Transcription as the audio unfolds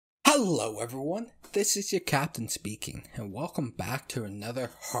Hello everyone, this is your captain speaking, and welcome back to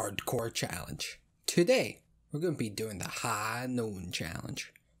another hardcore challenge. Today, we're going to be doing the High Noon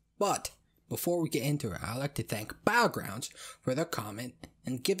Challenge. But, before we get into it, I'd like to thank Battlegrounds for their comment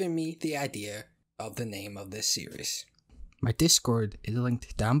and giving me the idea of the name of this series. My Discord is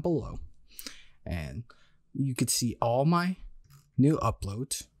linked down below, and you can see all my new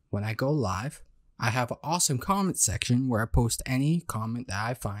uploads when I go live. I have an awesome comment section where I post any comment that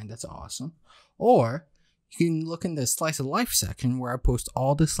I find that's awesome. Or you can look in the Slice of Life section where I post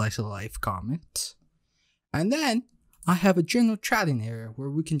all the Slice of Life comments. And then I have a general chatting area where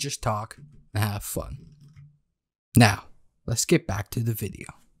we can just talk and have fun. Now, let's get back to the video.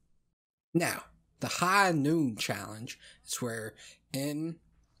 Now, the High Noon Challenge is where in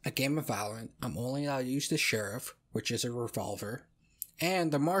a game of Valorant, I'm only allowed to use the Sheriff, which is a revolver,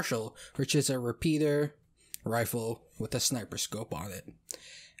 and the Marshal, which is a repeater rifle with a sniper scope on it.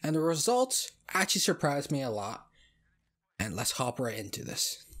 And the results actually surprised me a lot. And let's hop right into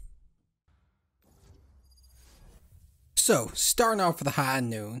this. So, starting off with the High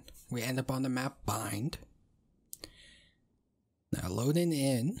Noon, we end up on the map Bind. Now loading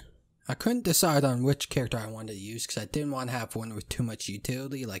in, I couldn't decide on which character I wanted to use because I didn't want to have one with too much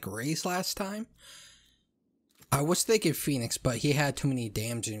utility like Raze last time. I was thinking Phoenix, but he had too many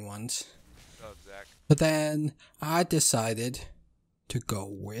damaging ones. But then I decided to go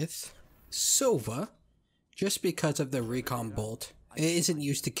with Sova, just because of the recon bolt. It isn't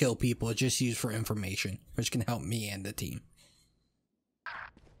used to kill people, it's just used for information, which can help me and the team.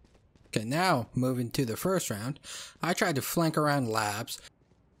 Okay, now moving to the first round, I tried to flank around labs.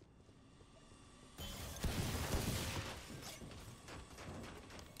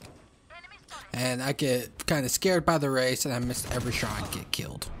 And I get kind of scared by the race and I missed every shot and get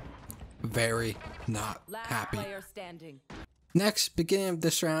killed. Very not happy. Next, beginning of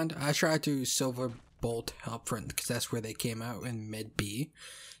this round, I tried to Silver Bolt up front because that's where they came out in mid B.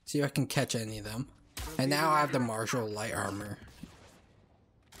 See if I can catch any of them. And now I have the Marshal light armor.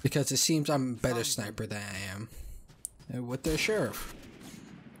 Because it seems I'm a better sniper than I am with the Sheriff.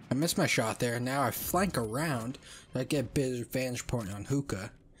 I missed my shot there. Now I flank around. I get a bit of vantage point on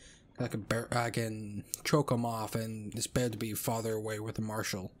Hookah. I can choke him off, and it's better to be farther away with the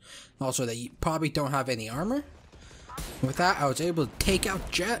Marshal. Also, they probably don't have any armor. With that, I was able to take out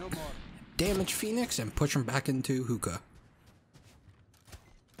Jet, damage Phoenix, and push him back into Hookah.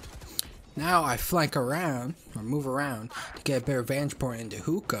 Now I flank around, or move around, to get a better vantage point into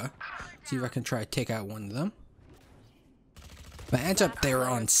Hookah. See if I can try to take out one of them. But it ends up they were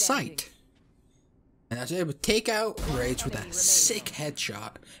on site. And I was able to take out Rage with a sick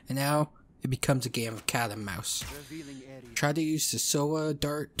headshot, and now it becomes a game of cat and mouse. Try to use the Sova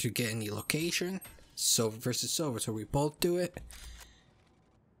dart to get any location. Sova versus Sova, so we both do it.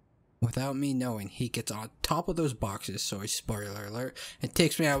 Without me knowing, he gets on top of those boxes, so spoiler alert, and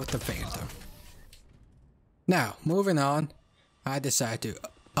takes me out with the Phantom. Now, moving on, I decide to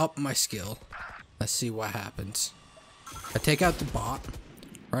up my skill. Let's see what happens. I take out the bot.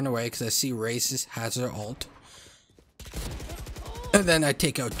 Run away because I see Raze has her ult. And then I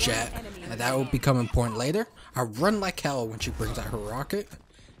take out Jet, and that will become important later. I run like hell when she brings out her rocket.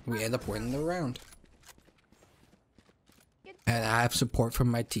 We end up winning the round. And I have support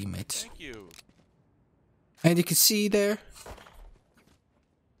from my teammates. Thank you. And you can see there,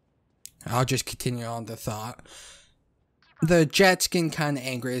 I'll just continue on the thought. The Jet's getting kind of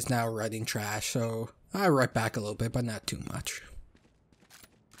angry, is now running trash, so I write back a little bit, but not too much.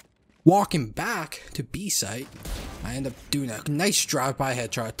 Walking back to B site, I end up doing a nice drive-by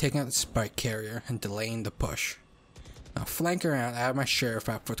headshot, taking out the spike carrier and delaying the push. Now flank around, I have my Sheriff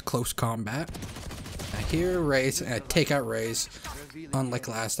out for close combat. I hear Raze and I take out Raze, unlike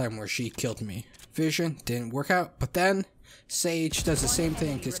last time where she killed me. Vision didn't work out, but then Sage does the same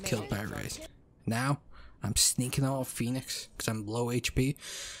thing and gets killed by Raze. Now I'm sneaking off Phoenix because I'm low HP.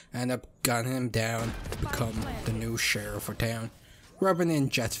 I end up gunning him down to become the new Sheriff for town. Rubbing in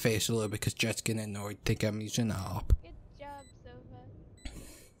Jet's face a little because Jet's getting annoyed, think I'm using a op. Good job,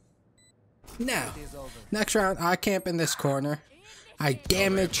 Sova. Now, next round, I camp in this corner. I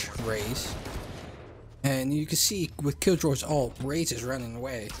damage Raze. And you can see with Killjoy's ult, Raze is running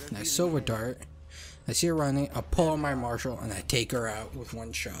away. And I Silver Dart. I see her running, I pull on my Marshal, and I take her out with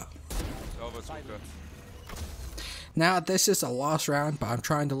one shot. Now, this is a lost round, but I'm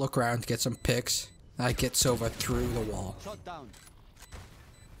trying to look around to get some picks. I get Sova through the wall.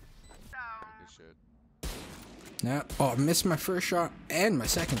 Now, I missed my first shot and my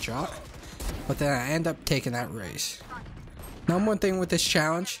second shot, but then I end up taking that Raze. Number one thing with this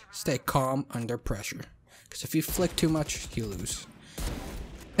challenge, stay calm under pressure, because if you flick too much, you lose.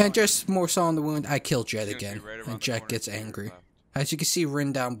 And just more so on the wound, I kill Jet again, right around and the Jet corner gets to your angry. left. As you can see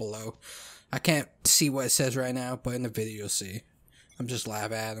written down below, I can't see what it says right now, but in the video you'll see. I'm just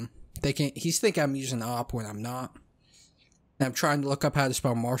laughing at him. He's thinking I'm using op when I'm not. And I'm trying to look up how to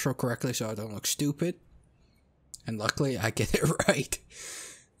spell Marshall correctly so I don't look stupid. And luckily, I get it right.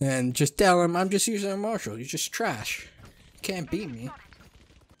 And just tell him I'm just using a Marshall. You're just trash. Can't beat me.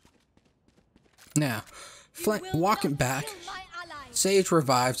 Now, walking back, Sage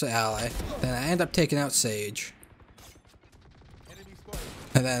revives the ally. Then I end up taking out Sage.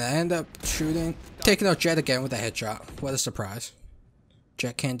 And then I end up taking out Jet again with a headshot. What a surprise.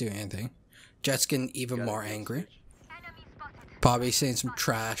 Jet can't do anything. Jet's getting even more angry. Probably saying some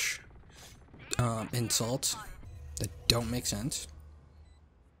trash insults that don't make sense.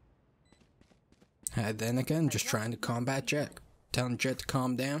 And then again, just trying to combat Jet. Telling Jet to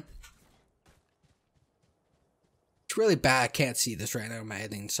calm down. It's really bad I can't see this right now in my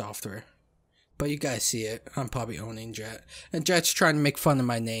editing software. But you guys see it. I'm probably owning Jet. And Jet's trying to make fun of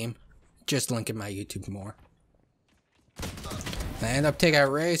my name. Just linking my YouTube more. And I end up taking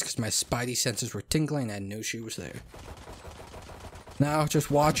out Raze because my spidey senses were tingling and I knew she was there. Now,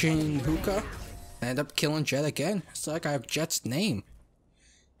 just watching Hookah. I end up killing Jet again. It's like I have Jet's name.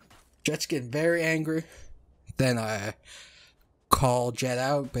 Jet's getting very angry. Then I call Jet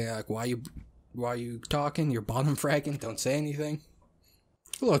out, being like, why are you talking? You're bottom fragging, don't say anything.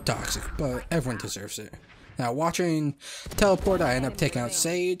 A little toxic, but everyone deserves it. Now, watching Teleport, I end up taking out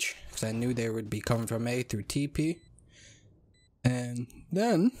Sage, because I knew they would be coming from A through TP. And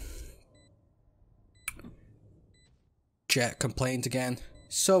then Jet complains again.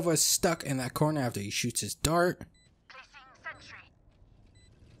 Sova's stuck in that corner after he shoots his dart.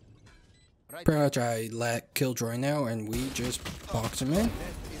 Pretty much I let Killjoy know and we just box him in.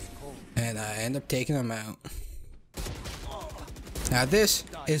 And I end up taking him out. Now this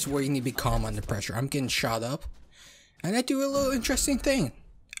is where you need to be calm under pressure. I'm getting shot up. And I do a little interesting thing.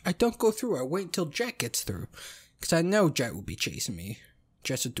 I don't go through. I wait until Jet gets through. Because I know Jet will be chasing me.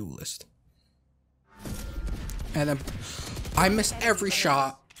 Jet's a duelist. And then I miss every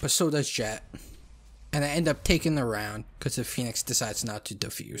shot, but so does Jet. And I end up taking the round because the Phoenix decides not to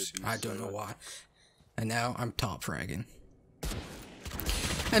defuse. I don't know why. And now I'm top fragging.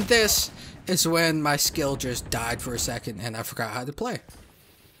 And this is when my skill just died for a second and I forgot how to play.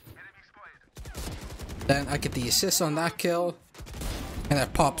 Then I get the assist on that kill. And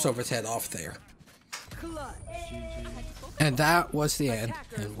it pops over his head off there. And that was the end,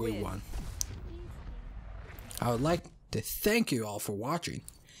 and we won. I would like to thank you all for watching.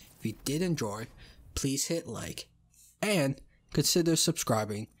 If you did enjoy, please hit like, and consider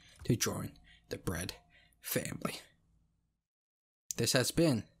subscribing to join the Bread family. This has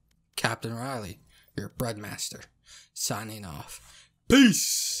been Captain Riley, your Breadmaster, signing off.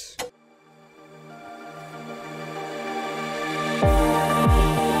 Peace!